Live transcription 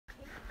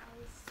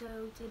So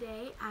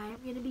today I'm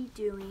going to be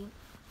doing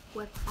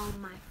what's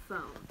on my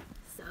phone.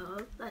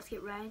 So let's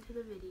get right into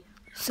the video.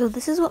 So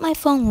this is what my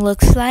phone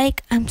looks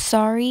like. I'm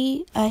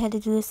sorry I had to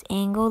do this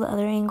angle. The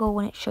other angle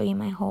wouldn't show you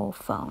my whole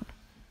phone.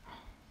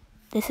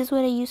 This is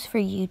what I use for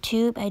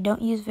YouTube. I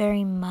don't use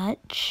very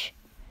much.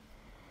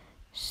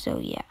 So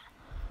yeah.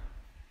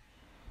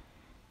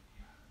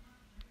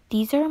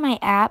 These are my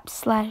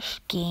apps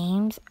 /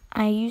 games.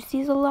 I use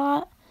these a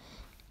lot.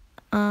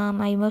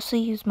 I mostly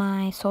use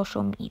my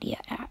social media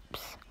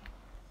apps.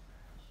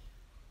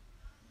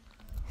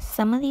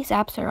 Some of these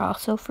apps are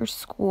also for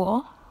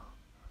school.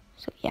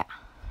 So yeah.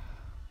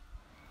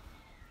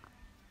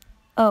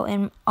 Oh,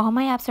 and all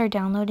my apps are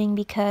downloading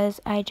because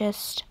I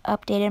just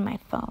updated my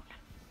phone.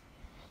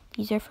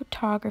 These are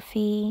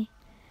photography,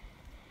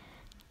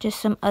 just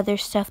some other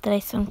stuff that I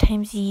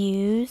sometimes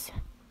use.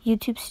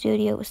 YouTube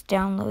Studio is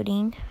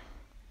downloading.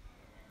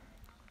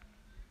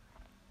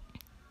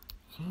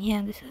 And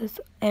yeah, this is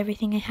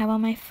everything I have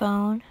on my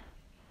phone.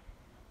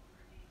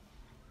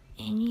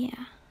 And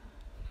yeah,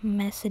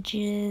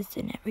 messages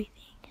and everything.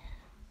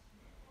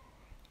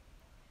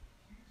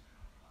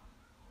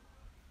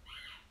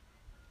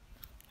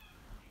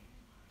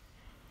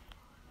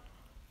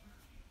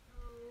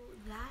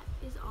 That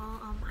is all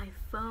on my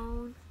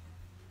phone.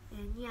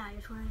 And yeah, I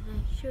just wanted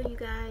to show you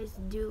guys,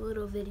 do a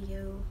little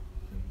video.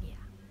 And yeah,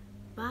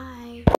 bye.